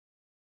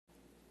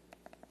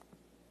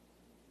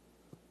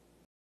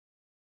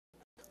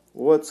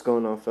What's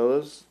going on,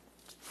 fellas?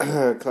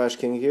 Clash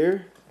King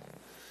here.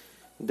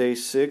 Day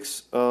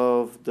 6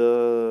 of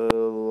the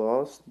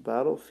Lost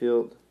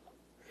Battlefield.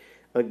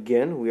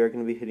 Again, we are going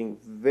to be hitting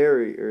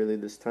very early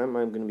this time.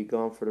 I'm going to be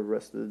gone for the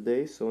rest of the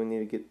day, so we need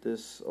to get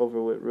this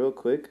over with real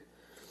quick.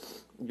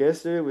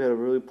 Yesterday, we had a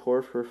really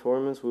poor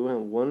performance. We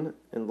went 1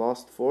 and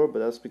lost 4, but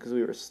that's because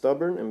we were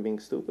stubborn and being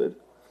stupid.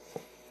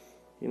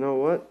 You know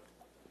what?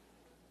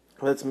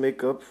 Let's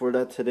make up for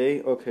that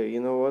today. Okay, you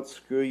know what?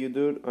 Screw you,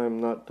 dude.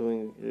 I'm not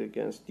doing it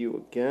against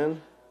you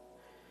again.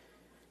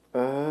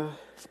 I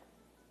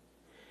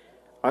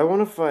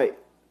want to fight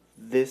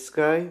this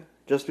guy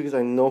just because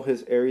I know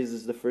his Ares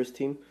is the first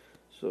team.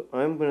 So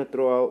I'm going to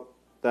throw out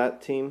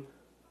that team.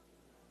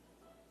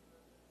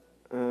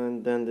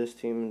 And then this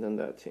team and then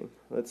that team.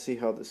 Let's see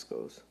how this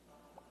goes.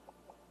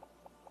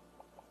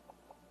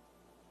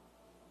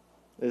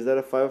 Is that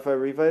a 5-5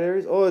 refight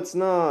Ares? Oh, it's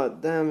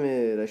not. Damn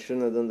it. I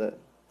shouldn't have done that.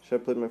 Should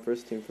have played my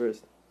first team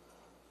first.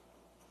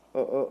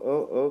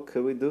 Oh.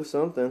 Could we do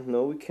something?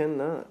 No, we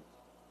cannot.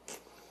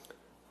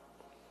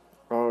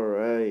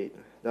 Alright.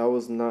 That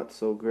was not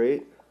so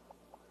great.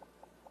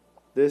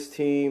 This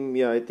team,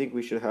 yeah, I think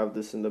we should have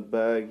this in the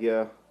bag,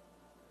 yeah.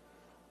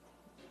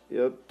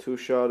 Yep,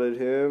 2-shotted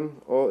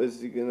him. Oh,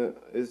 is he gonna,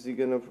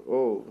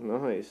 oh,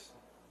 nice.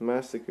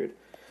 Massacred.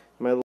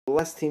 My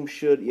last team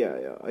should,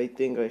 yeah, I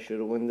think I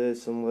should win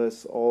this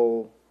unless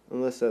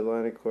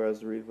Atlantic Core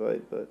has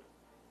revive, but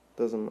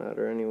doesn't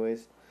matter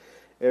anyways.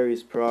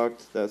 Ares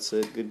procced, that's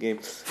it, good game.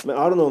 Man,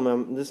 I don't know,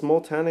 man, this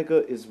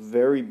Moltanica is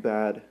very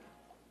bad.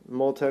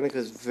 Moltanica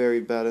is very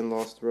bad in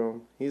Lost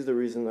Realm. He's the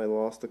reason I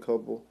lost a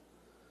couple.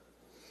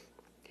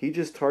 He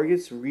just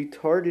targets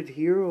retarded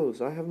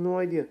heroes. I have no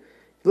idea.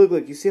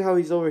 Look, you see how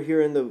he's over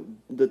here in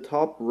the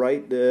top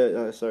right,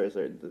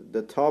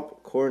 the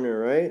top corner,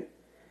 right?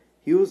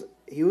 He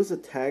was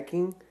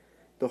attacking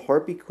the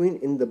Harpy Queen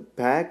in the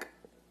back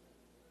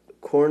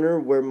corner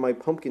where my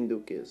Pumpkin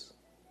Duke is,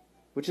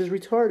 which is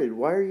retarded.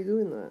 Why are you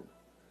doing that?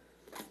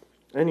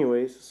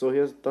 Anyways, so he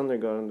has Thunder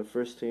God on the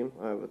first team.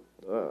 I'm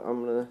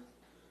gonna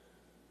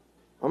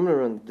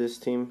run this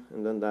team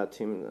and then that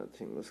team and that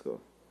team. Let's go.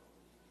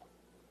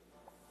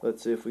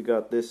 Let's see if we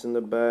got this in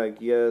the bag.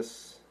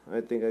 Yes,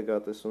 I think I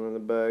got this one in the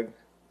bag.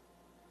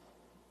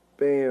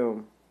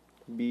 Bam.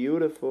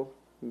 Beautiful.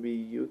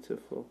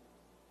 Beautiful.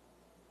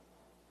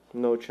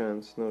 No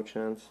chance. No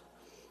chance.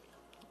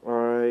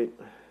 Alright.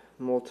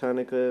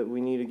 Moltanica,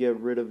 we need to get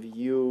rid of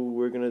you.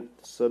 We're going to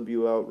sub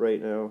you out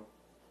right now.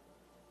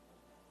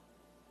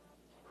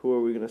 Who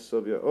are we going to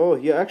sub you out? Oh,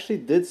 he actually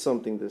did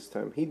something this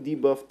time. He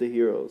debuffed the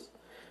heroes.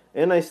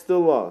 And I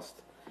still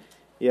lost.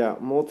 Yeah,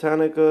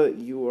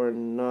 Moltanica, you are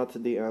not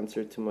the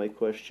answer to my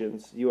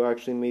questions. You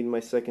actually made my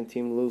second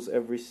team lose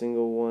every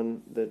single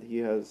one that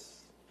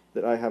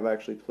I have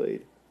actually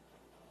played.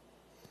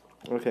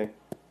 Okay.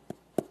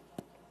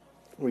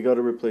 We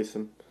gotta replace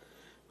him.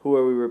 Who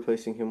are we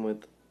replacing him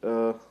with?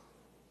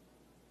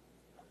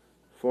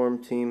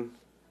 Form team.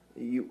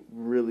 You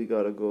really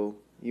gotta go.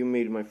 You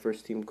made my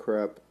first team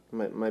crap.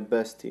 My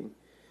best team.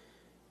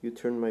 You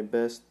turned my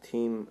best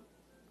team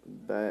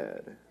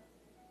bad.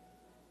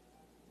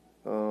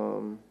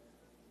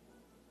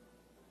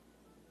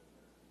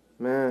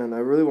 Man, I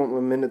really want my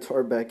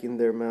Minotaur back in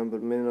there, man,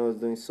 but Minotaur is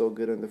doing so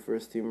good on the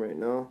first team right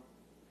now.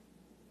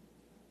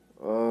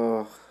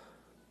 The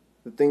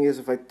thing is,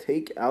 if I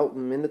take out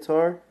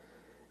Minotaur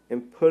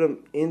and put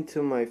him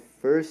into my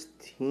first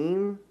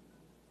team,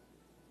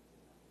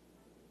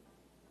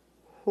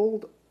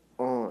 hold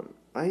on,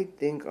 I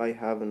think I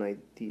have an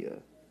idea.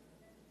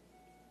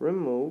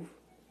 Remove.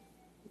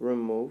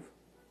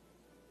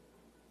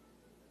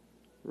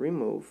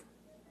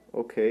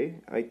 Okay,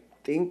 I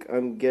think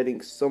I'm getting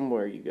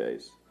somewhere, you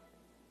guys.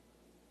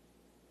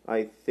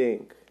 I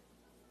think.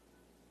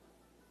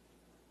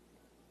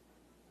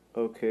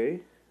 Okay.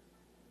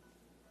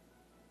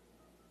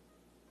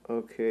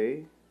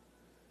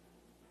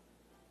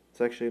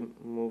 Let's actually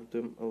move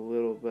them a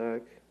little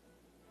back.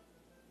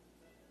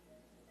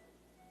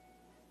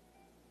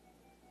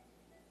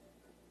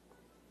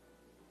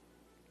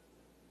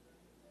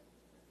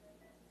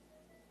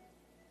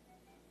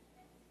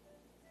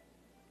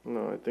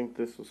 No, I think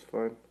this was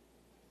fine.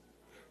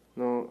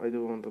 No, I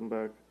do want them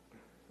back.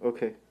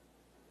 Okay.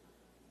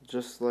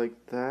 Just like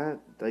that.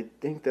 I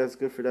think that's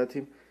good for that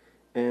team.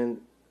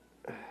 And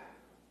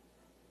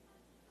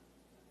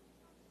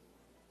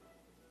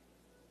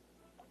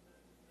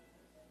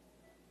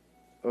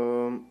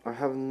I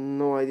have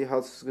no idea how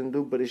this is gonna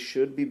do, but it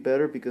should be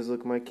better because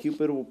look, my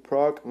Cupid will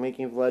proc,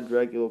 making Vlad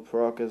Dracula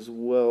proc as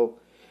well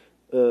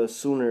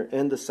sooner,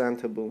 and the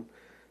Santa Boom.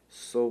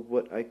 So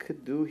what I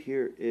could do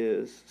here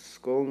is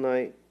Skull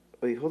Knight.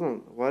 Wait, hold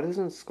on. Why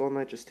doesn't Skull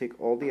Knight just take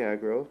all the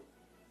aggro?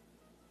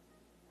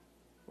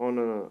 Oh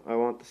no, I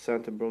want the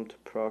Santa Boom to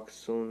proc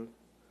soon.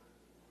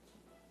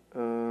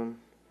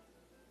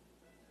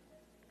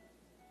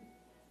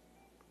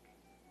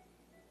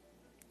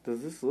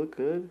 Does this look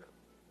good?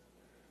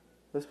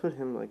 Let's put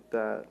him like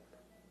that.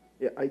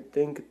 Yeah, I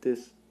think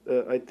this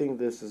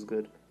is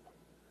good.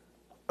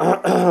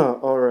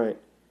 Alright.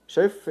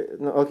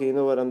 No, okay, you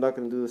know what? I'm not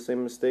going to do the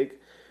same mistake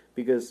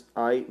because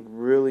I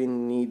really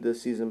need the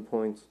season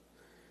points.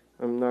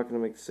 I'm not going to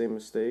make the same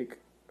mistake.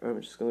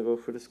 I'm just going to go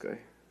for this guy.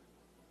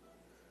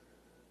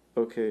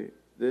 Okay,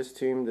 this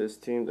team,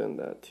 then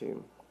that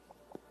team.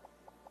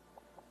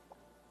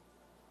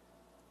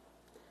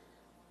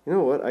 You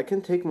know what? I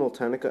can take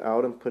Moltanica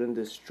out and put in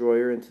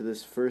Destroyer into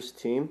this first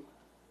team.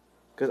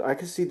 Because I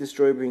can see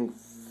Destroyer being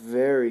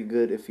very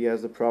good if he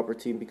has the proper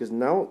team. Because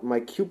now my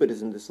Cupid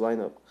is in this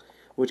lineup,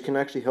 which can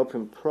actually help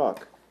him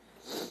proc.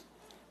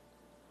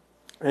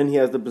 And he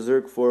has the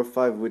Berserk 4 or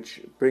 5,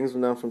 which brings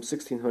him down from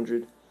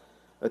 1600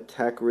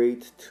 attack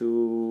rate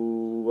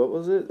to, what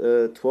was it?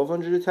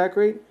 1200 attack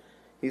rate.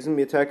 He's going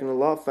to be attacking a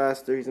lot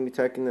faster. He's going to be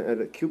attacking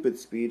at a Cupid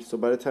speed. So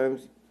by the time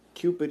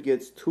Cupid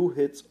gets 2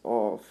 hits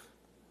off,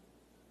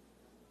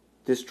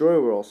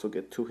 Destroyer will also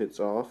get 2 hits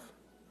off.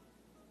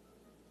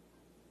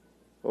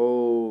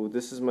 Oh,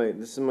 this is my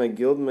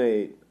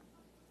guildmate,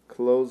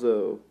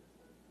 Clozo.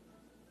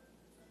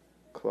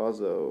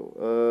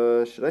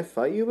 Should I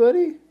fight you,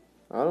 buddy?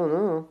 I don't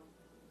know.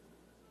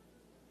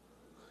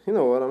 You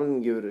know what? I'm gonna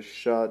give it a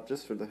shot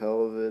just for the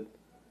hell of it.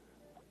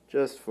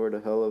 Just for the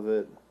hell of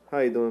it. How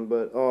you doing,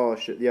 bud? Oh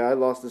shit! Yeah, I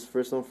lost this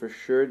first one for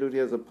sure, dude. He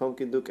has a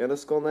Pumpkin Duke and a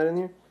Skull Knight in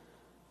here,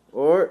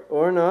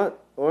 or not,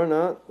 or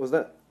not. Was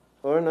that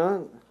or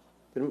not?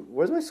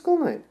 Where's my Skull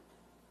Knight?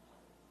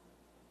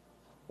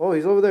 Oh,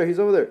 he's over there. He's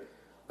over there.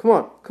 Come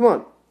on, come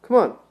on, come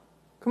on,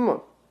 come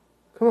on,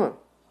 come on.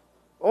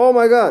 Oh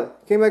my God!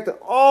 Came back to that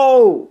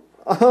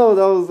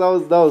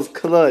was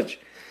clutch.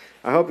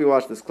 I hope you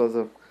watch this close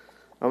up.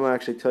 I'm gonna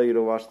actually tell you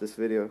to watch this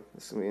video.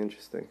 This is gonna be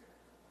interesting.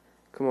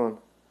 Come on.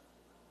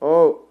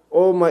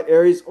 Oh my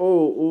Aries.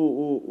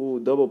 Ooh,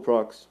 double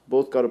procs.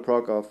 Both got a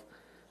proc off.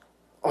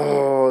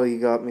 Oh, he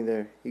got me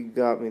there. He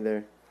got me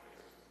there.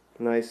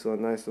 Nice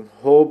one, nice one.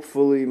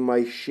 Hopefully my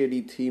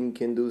shitty team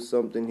can do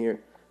something here.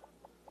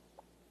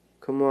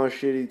 Come on,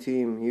 shitty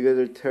team. You guys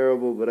are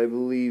terrible, but I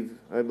believe.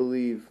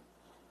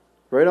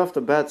 Right off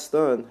the bat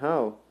stun.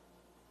 How?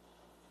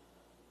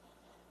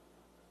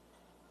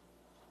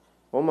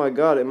 Oh my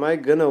God, am I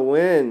gonna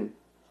win?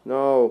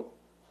 No.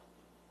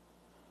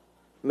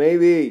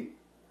 Maybe.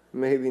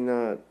 Maybe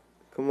not.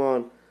 Come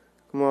on.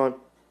 Come on.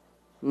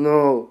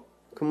 No.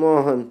 Come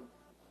on.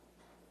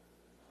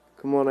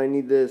 Come on, I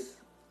need this.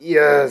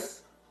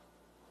 Yes!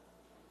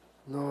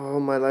 No,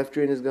 my life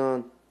drain is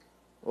gone.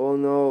 Oh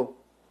no.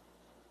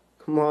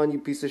 Come on, you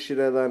piece of shit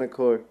Atlantic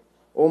Core.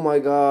 Oh my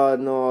God,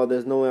 no,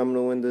 there's no way I'm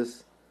gonna win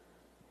this.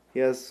 He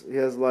has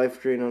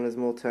life drain on his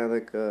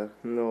Moltanica.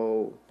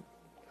 No.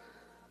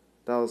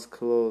 That was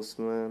close,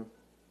 man.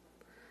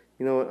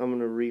 You know what? I'm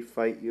gonna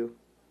refight you.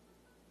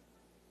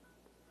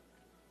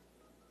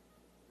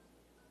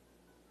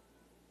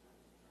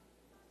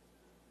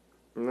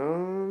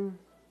 No.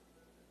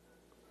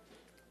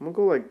 I'm gonna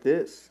go like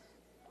this.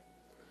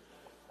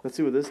 Let's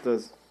see what this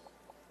does.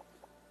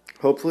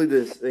 Hopefully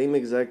this same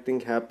exact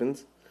thing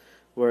happens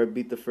where I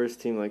beat the first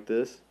team like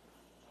this.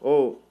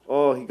 Oh,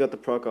 he got the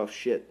proc off.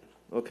 Shit.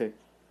 Okay.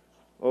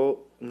 Oh,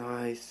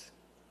 nice.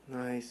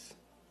 Nice.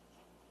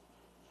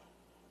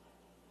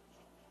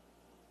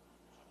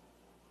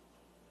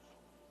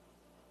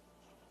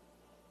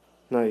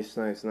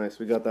 Nice.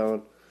 We got that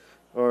one.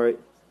 Alright.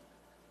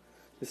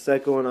 The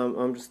second one,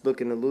 I'm just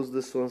looking to lose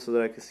this one so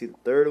that I can see the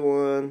third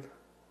one.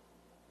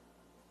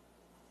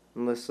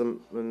 Unless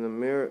when a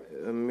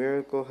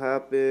miracle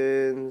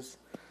happens.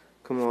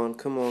 Come on.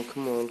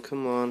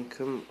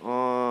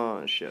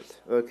 Shit.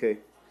 Okay.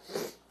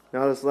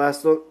 Now this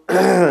last one.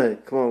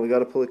 Come on, we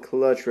gotta pull a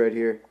clutch right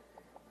here.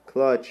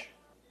 Clutch.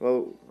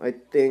 Well, I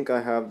think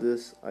I have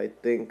this. I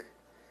think.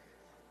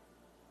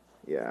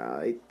 Yeah,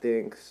 I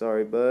think.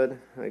 Sorry, bud.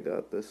 I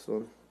got this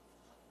one.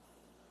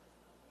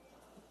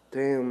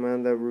 Damn,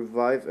 man, that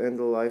revive and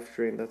the life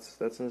drain. That's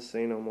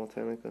insane on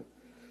Moltanica.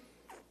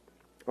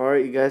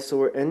 Alright, you guys, so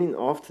we're ending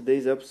off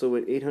today's episode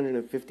with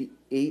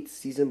 858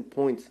 season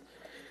points.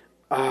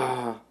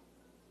 We're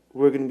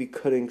going to be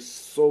cutting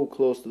so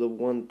close to the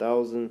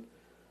 1,000.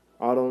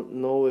 I don't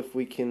know if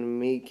we can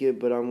make it,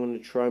 but I'm going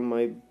to try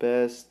my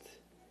best.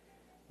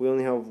 We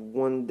only have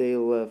 1 day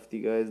left,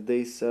 you guys,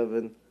 day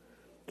 7.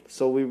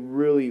 So we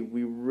really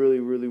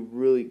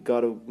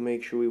got to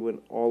make sure we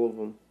win all of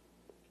them.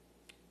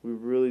 We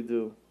really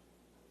do.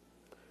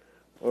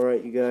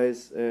 Alright, you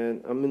guys,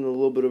 and I'm in a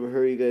little bit of a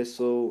hurry, you guys,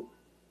 so...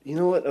 You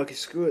know what? Okay,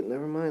 screw it.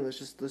 Never mind.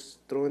 Let's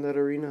throw in that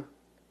arena.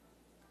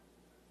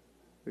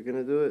 We're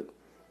gonna do it.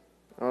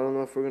 I don't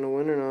know if we're gonna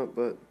win or not,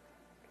 but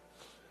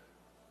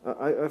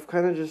I've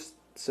kind of just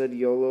said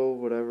YOLO,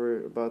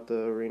 whatever, about the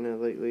arena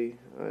lately.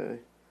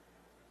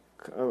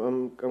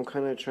 I'm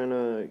kind of trying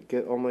to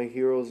get all my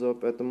heroes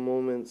up at the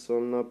moment, so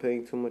I'm not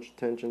paying too much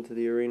attention to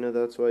the arena.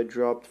 That's why I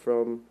dropped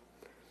from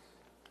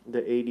the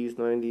 80s,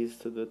 90s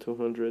to the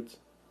 200s.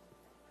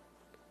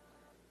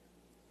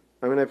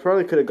 I mean, I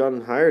probably could have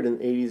gotten higher than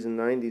 80s and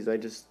 90s.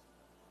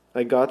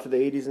 I got to the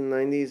 80s and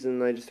 90s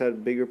and I just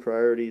had bigger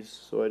priorities,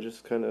 so I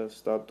just kind of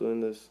stopped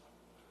doing this.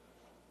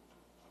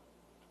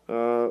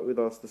 We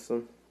lost this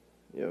one.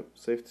 Yep,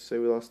 safe to say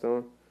we lost that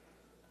one.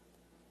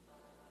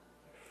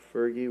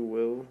 Fergie,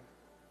 Will.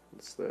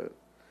 What's that?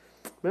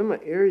 Man, my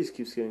Aries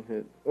keeps getting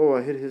hit. Oh,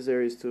 I hit his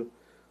Aries too.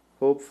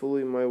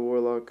 Hopefully my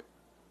Warlock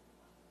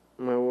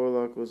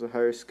was a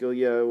higher skill.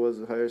 Yeah, it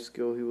was a higher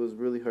skill. He was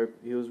really hard.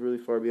 He was really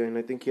far behind.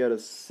 I think he had a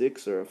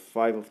 6 or a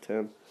 5 of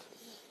 10.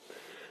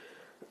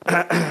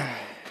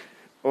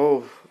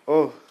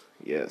 Oh,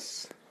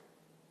 yes.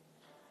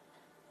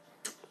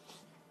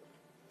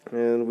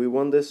 And we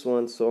won this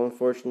one, so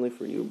unfortunately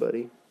for you,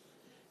 buddy,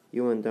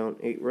 you went down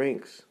 8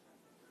 ranks.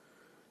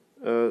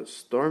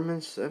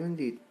 Starman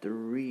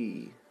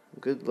 73.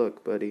 Good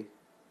luck, buddy.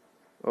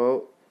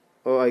 I'm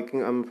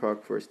a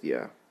proc first,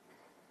 yeah.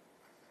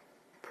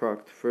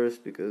 Proc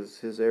first because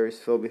his Ares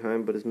fell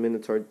behind, but his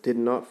Minotaur did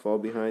not fall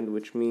behind,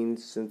 which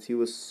means since he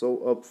was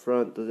so up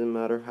front, doesn't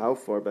matter how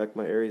far back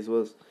my Ares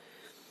was,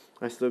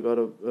 I still got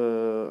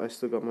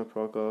my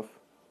proc off.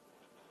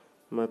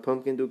 My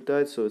Pumpkin Duke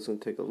died, so it's gonna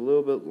take a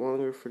little bit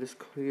longer for this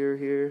clear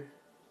here.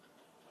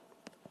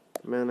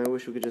 Man, I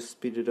wish we could just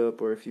speed it up,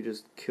 or if you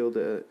just kill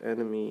the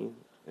enemy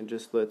and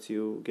just lets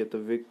you get the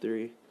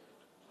victory.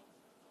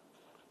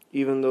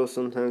 Even though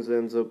sometimes it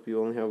ends up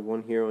you only have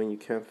one hero and you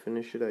can't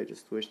finish it, I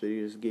just wish that he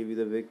just gave you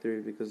the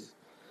victory, because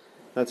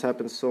that's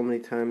happened so many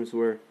times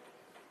where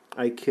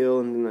I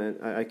kill and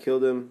then I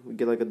killed him, we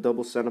get like a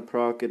double Santa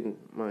proc, and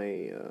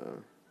my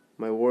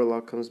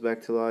Warlock comes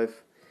back to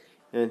life,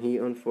 and he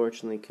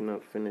unfortunately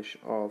cannot finish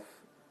off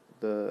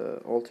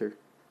the altar.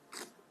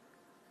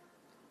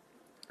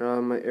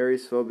 My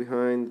Ares fell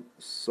behind,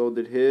 so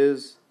did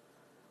his.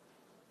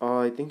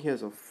 I think he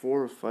has a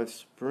 4 or 5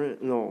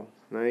 sprint. No,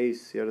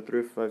 nice. He had a 3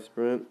 or 5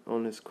 sprint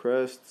on his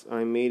crests.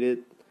 I made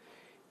it.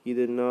 He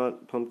did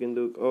not. Pumpkin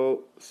Duke.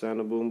 Oh,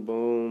 Santa boom,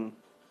 boom,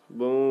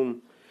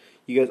 boom.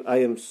 You guys, I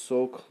am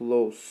so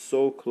close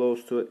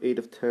to an 8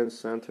 of 10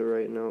 Santa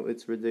right now.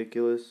 It's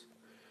ridiculous.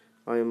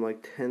 I am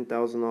like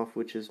 10,000 off,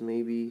 which is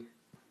maybe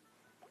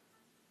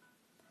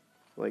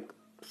like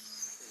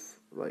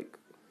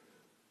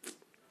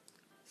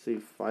say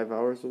 5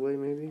 hours away,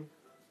 maybe.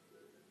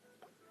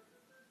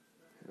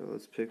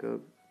 Let's pick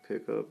up.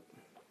 Let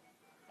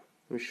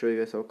me show you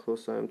guys how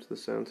close I am to the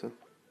Santa.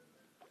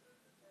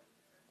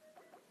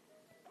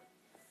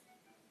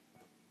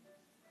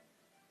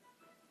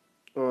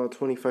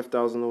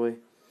 25,000 away.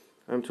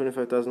 I'm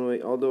 25,000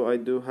 away. Although I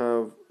do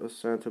have a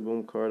Santa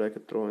Boom card I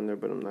could throw in there,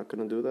 but I'm not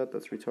gonna do that.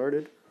 That's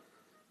retarded.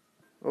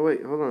 Oh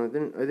wait, hold on.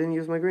 I didn't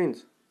use my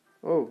greens.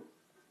 Oh,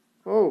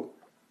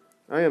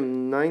 I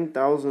am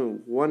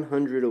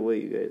 9,100 away,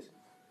 you guys.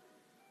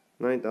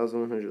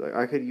 9,100. Like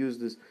I could use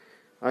this.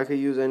 I could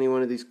use any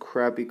one of these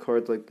crappy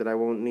cards like that I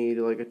won't need,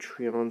 like a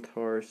Triontar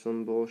or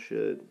some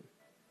bullshit.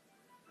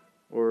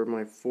 Or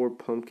my 4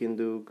 Pumpkin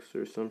Dukes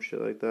or some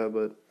shit like that,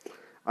 but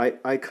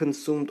I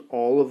consumed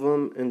all of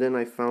them, and then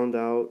I found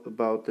out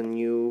about the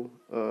new,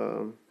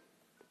 the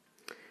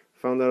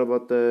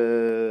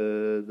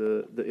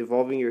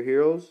evolving your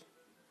heroes.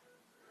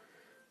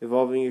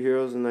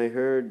 And I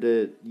heard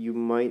that you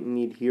might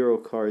need hero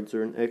cards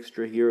or an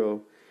extra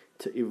hero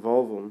to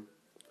evolve them,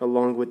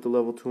 along with the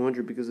level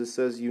 200, because it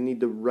says you need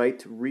the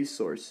right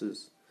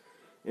resources.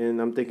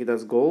 And I'm thinking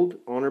that's gold,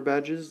 honor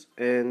badges,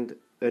 and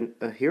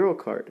a hero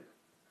card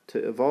to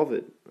evolve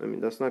it. I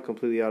mean, that's not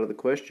completely out of the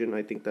question.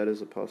 I think that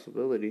is a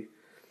possibility.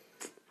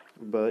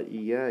 But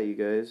yeah, you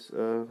guys,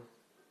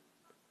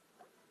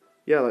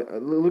 yeah, like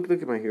look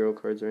at my hero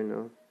cards right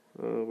now.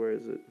 Where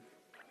is it?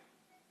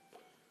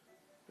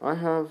 I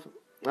have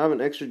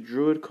an extra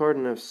druid card,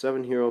 and I have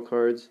 7 hero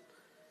cards,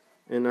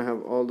 and I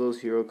have all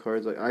those hero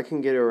cards. Like I can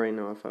get it right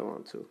now if I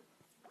want to,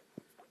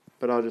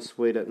 but I'll just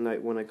wait at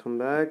night when I come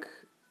back.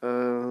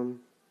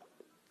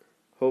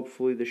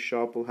 Hopefully the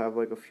shop will have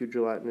like a few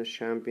gelatinous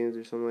champions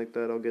or something like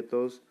that. I'll get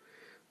those.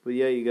 But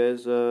yeah, you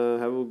guys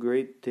have a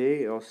great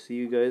day. I'll see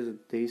you guys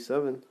at day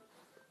 7.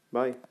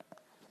 Bye.